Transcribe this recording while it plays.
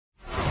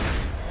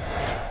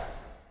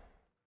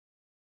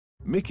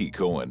Mickey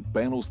Cohen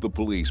battles the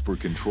police for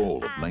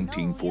control of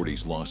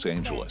 1940s Los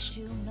Angeles.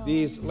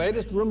 These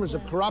latest rumors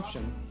of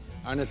corruption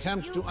are an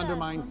attempt to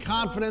undermine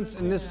confidence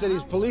in this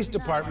city's police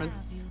department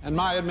and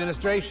my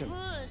administration.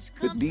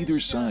 But neither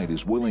side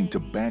is willing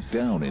to back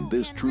down in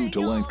this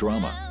true-to-life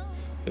drama.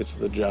 It's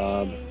the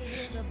job.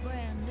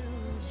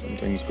 Some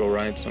things go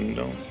right, some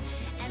don't.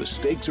 The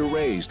stakes are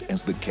raised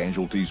as the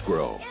casualties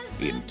grow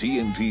in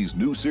TNT's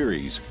new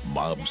series,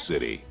 Mob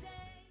City.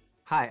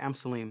 Hi, I'm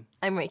Salim.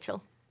 I'm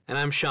Rachel. And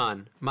I'm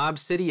Sean. Mob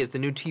City is the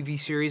new TV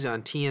series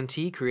on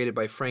TNT created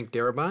by Frank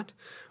Darabout.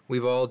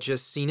 We've all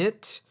just seen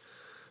it.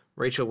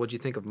 Rachel, what'd you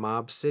think of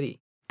Mob City?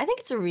 I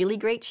think it's a really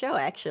great show,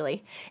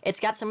 actually.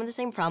 It's got some of the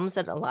same problems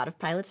that a lot of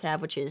pilots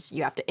have, which is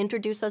you have to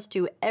introduce us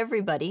to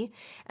everybody,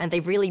 and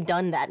they've really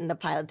done that in the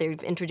pilot.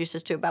 They've introduced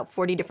us to about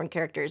 40 different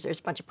characters. There's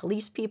a bunch of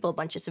police people, a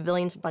bunch of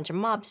civilians, a bunch of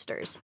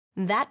mobsters.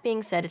 That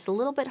being said, it's a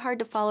little bit hard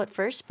to follow at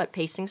first, but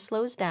pacing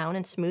slows down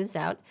and smooths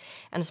out,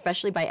 and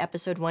especially by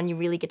episode 1, you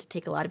really get to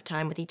take a lot of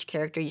time with each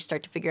character. You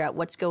start to figure out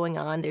what's going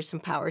on. There's some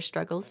power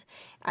struggles.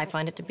 I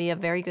find it to be a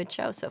very good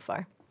show so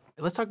far.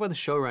 Let's talk about the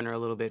showrunner a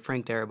little bit,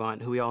 Frank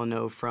Darabout, who we all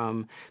know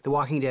from The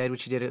Walking Dead,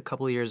 which he did a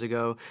couple of years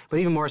ago, but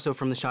even more so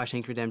from The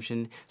Shawshank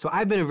Redemption. So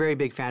I've been a very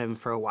big fan of him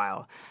for a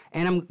while,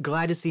 and I'm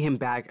glad to see him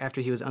back after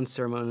he was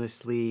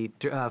unceremoniously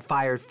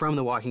fired from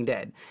The Walking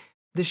Dead.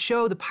 The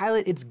show, the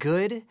pilot, it's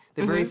good.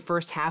 The very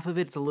first half of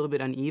it's a little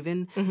bit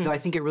uneven, though I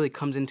think it really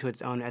comes into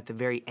its own at the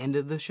very end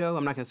of the show.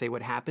 I'm not going to say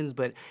what happens,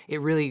 but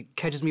it really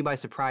catches me by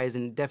surprise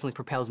and definitely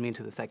propels me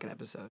into the second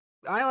episode.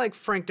 I like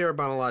Frank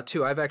Darabout a lot,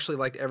 too. I've actually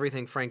liked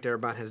everything Frank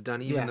Darabout has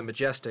done, even The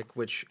Majestic,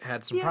 which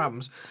had some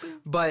problems.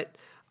 But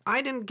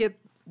I didn't get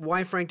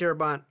why Frank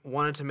Darabout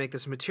wanted to make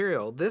this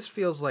material. This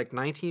feels like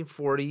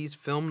 1940s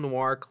film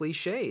noir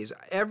cliches.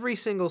 Every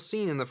single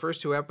scene in the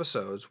first 2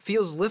 episodes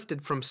feels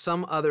lifted from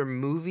some other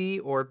movie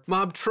or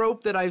mob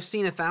trope that I've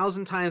seen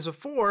 1,000 times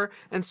before,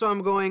 and so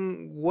I'm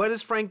going, what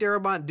is Frank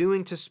Darabout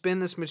doing to spin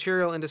this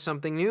material into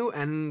something new?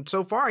 And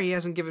so far, he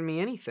hasn't given me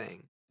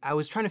anything. I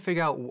was trying to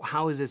figure out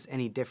how is this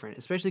any different,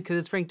 especially because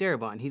it's Frank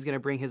Darabout. He's going to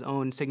bring his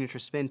own signature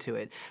spin to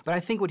it. But I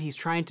think what he's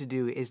trying to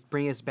do is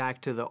bring us back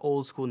to the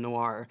old school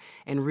noir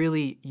and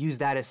really use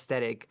that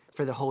aesthetic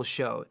for the whole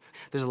show.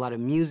 There's a lot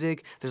of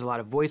music, there's a lot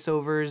of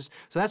voiceovers.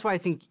 So that's why I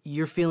think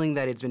you're feeling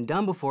that it's been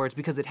done before. It's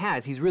because it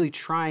has. He's really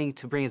trying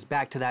to bring us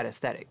back to that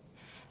aesthetic.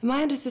 Am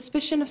I under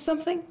suspicion of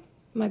something?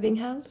 Am I being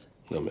held?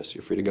 No, miss.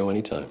 You're free to go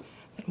anytime.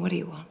 Then what do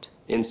you want?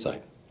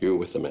 Insight. You were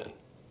with the man.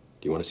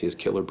 Do you want to see his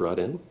killer brought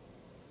in?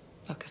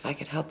 Look, if I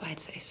could help, I'd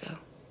say so.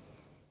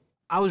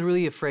 I was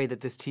really afraid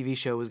that this TV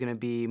show was going to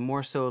be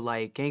more so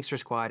like Gangster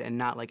Squad and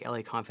not like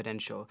LA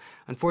Confidential.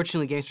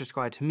 Unfortunately, Gangster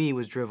Squad to me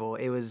was drivel.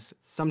 It was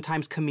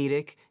sometimes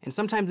comedic, and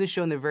sometimes this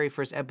show in the very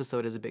first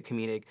episode is a bit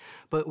comedic.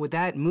 But what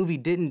that movie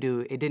didn't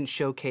do, it didn't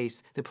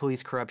showcase the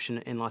police corruption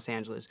in Los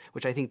Angeles,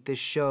 which I think this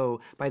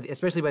show,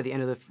 especially by the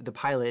end of the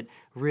pilot,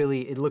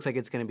 really, it looks like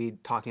it's going to be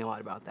talking a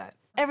lot about that.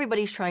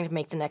 Everybody's trying to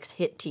make the next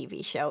hit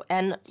TV show,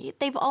 and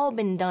they've all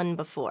been done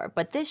before.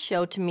 But this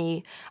show, to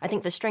me, I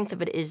think the strength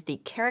of it is the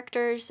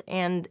characters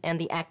and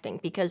the acting,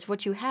 because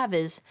what you have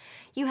is,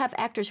 you have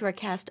actors who are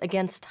cast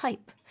against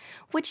type,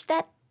 which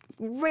that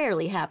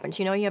rarely happens.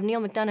 You know, you have Neil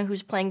McDonough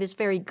who's playing this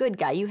very good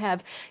guy. You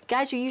have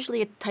guys who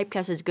usually are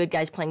typecast as good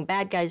guys playing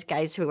bad guys,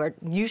 guys who are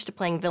used to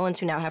playing villains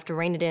who now have to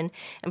rein it in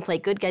and play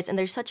good guys, and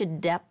there's such a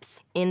depth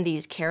in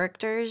these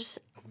characters,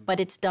 but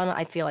it's done,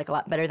 I feel like, a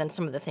lot better than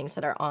some of the things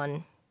that are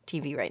on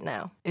TV right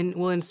now.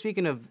 And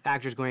speaking of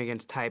actors going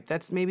against type,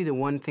 that's maybe the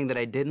one thing that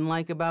I didn't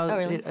like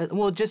about it.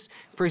 Well, just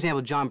for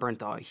example, Jon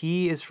Bernthal.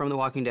 He is from The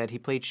Walking Dead. He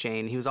played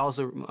Shane. He was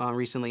also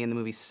recently in the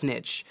movie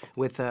Snitch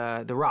with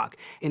The Rock.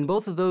 In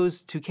both of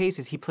those 2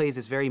 cases, he plays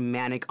this very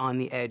manic,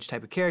 on-the-edge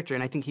type of character,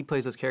 and I think he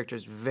plays those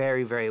characters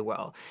very, very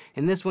well.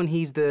 In this one,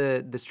 he's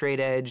the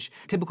straight-edge,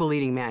 typical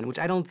leading man, which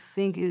I don't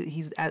think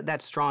he's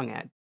that strong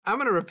at. I'm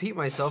going to repeat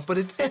myself, but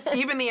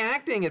even the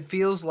acting, it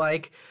feels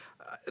like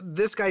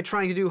this guy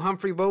trying to do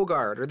Humphrey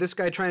Bogart, or this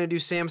guy trying to do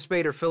Sam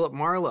Spade or Philip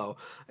Marlowe.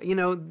 You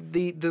know,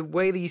 the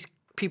way these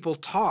people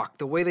talk,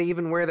 the way they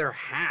even wear their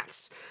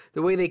hats,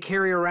 the way they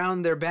carry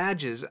around their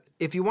badges.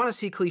 If you want to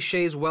see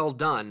cliches well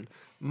done,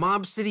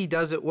 Mob City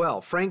does it well.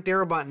 Frank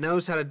Darabout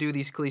knows how to do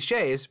these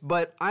cliches,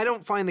 but I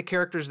don't find the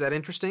characters that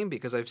interesting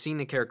because I've seen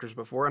the characters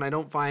before, and I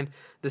don't find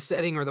the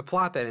setting or the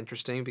plot that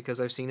interesting because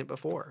I've seen it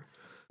before.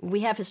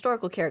 We have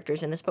historical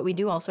characters in this, but we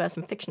do also have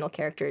some fictional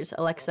characters.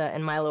 Alexa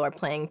and Milo are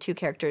playing 2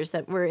 characters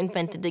that were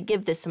invented to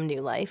give this some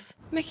new life.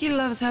 Mickey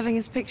loves having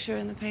his picture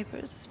in the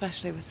papers,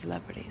 especially with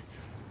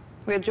celebrities.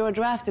 We had George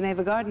Raft and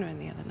Ava Gardner in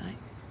the other night.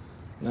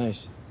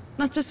 Nice.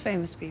 Not just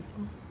famous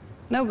people.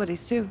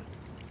 Nobody's, too.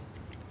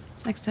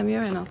 Next time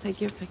you're in, I'll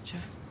take your picture.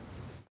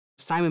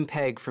 Simon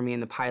Pegg, for me, in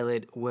the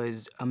pilot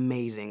was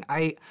amazing.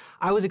 I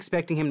was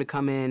expecting him to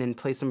come in and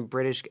play some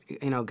British,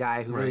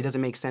 guy who really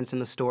doesn't make sense in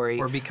the story.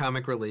 Or be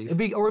comic relief. I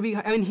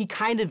mean, he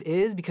kind of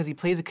is because he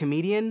plays a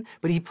comedian,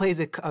 but he plays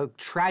a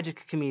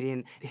tragic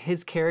comedian.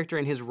 His character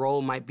and his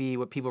role might be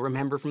what people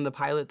remember from the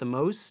pilot the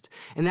most.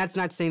 And that's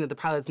not saying that the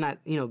pilot's not,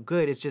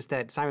 good. It's just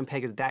that Simon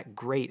Pegg is that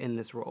great in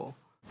this role.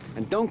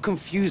 And don't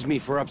confuse me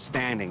for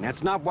upstanding.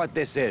 That's not what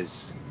this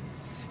is.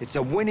 It's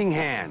a winning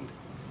hand.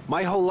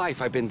 My whole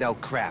life I've been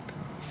dealt crap.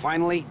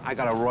 Finally, I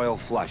got a royal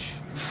flush.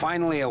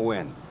 Finally a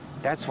win.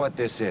 That's what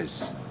this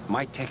is.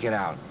 My ticket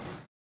out.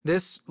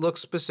 This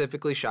looks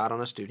specifically shot on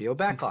a studio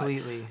backlight.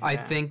 Completely, yeah. I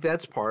think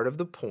that's part of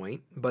the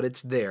point, but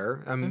it's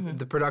there.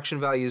 The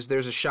production values,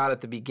 there's a shot at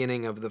the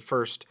beginning of the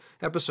first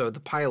episode, the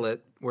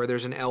pilot, where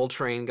there's an L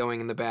train going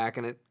in the back,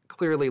 and it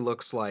clearly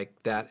looks like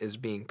that is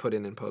being put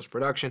in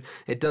post-production.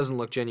 It doesn't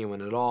look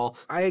genuine at all.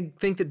 I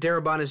think that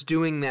Darabout is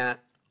doing that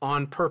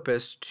on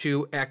purpose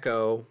to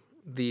echo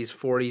these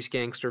 40s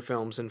gangster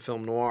films and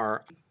film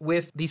noir.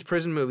 With these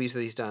prison movies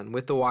that he's done,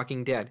 with The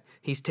Walking Dead,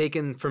 he's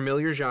taken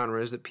familiar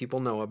genres that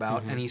people know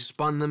about and he's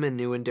spun them in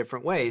new and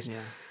different ways. Yeah.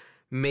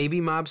 Maybe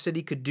Mob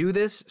City could do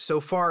this. So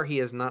far, he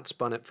has not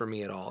spun it for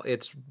me at all.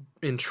 It's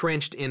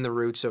entrenched in the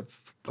roots of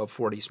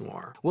 40s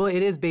noir. Well,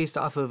 it is based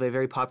off of a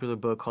very popular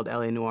book called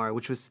L.A. Noir,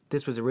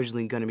 this was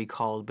originally going to be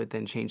called, but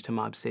then changed to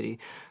Mob City.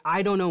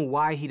 I don't know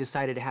why he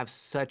decided to have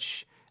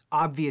such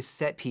obvious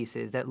set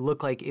pieces that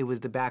look like it was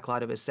the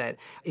backlot of a set.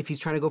 If he's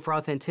trying to go for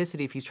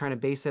authenticity, if he's trying to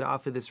base it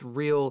off of this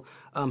real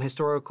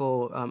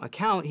historical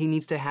account, he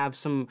needs to have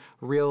some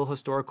real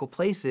historical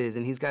places,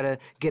 and he's got to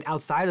get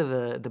outside of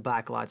the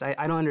backlots.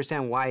 I don't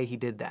understand why he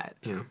did that.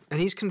 Yeah,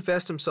 and he's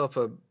confessed himself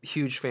a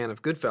huge fan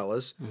of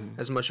Goodfellas,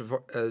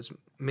 as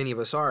many of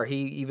us are.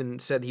 He even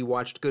said he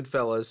watched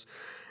Goodfellas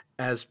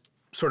as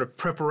sort of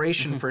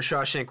preparation for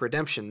Shawshank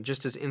Redemption,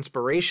 just as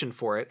inspiration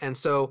for it, and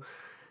so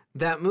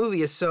that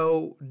movie is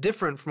so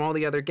different from all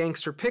the other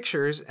gangster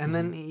pictures, and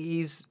then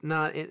he's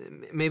not,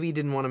 maybe he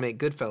didn't want to make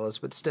Goodfellas,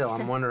 but still,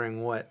 I'm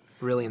wondering what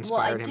really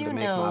inspired him to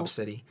make Mob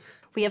City.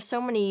 We have so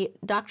many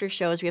doctor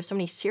shows, we have so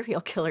many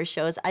serial killer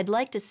shows. I'd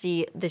like to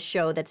see this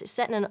show that's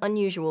set in an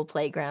unusual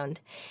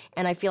playground,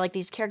 and I feel like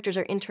these characters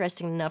are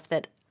interesting enough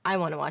that I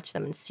want to watch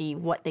them and see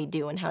what they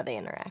do and how they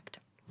interact.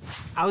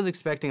 I was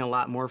expecting a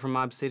lot more from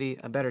Mob City,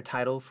 a better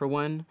title for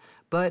one,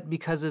 but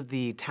because of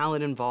the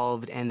talent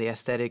involved and the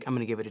aesthetic, I'm going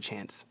to give it a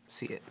chance.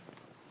 See it.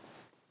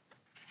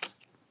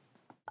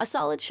 A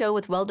solid show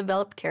with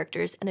well-developed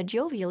characters and a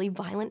jovially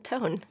violent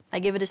tone. I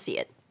give it a see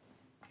it.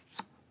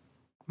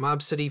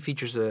 Mob City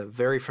features a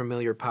very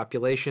familiar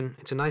population.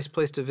 It's a nice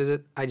place to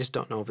visit. I just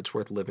don't know if it's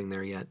worth living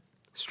there yet.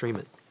 Stream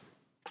it.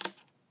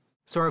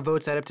 So our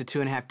votes add up to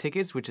 2.5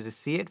 tickets, which is a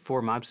see it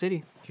for Mob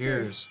City.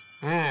 Cheers.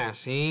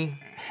 See?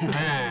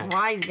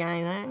 Wise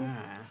guy, huh?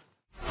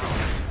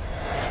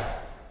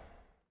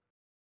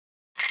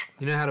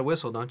 You know how to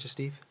whistle, don't you,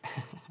 Steve?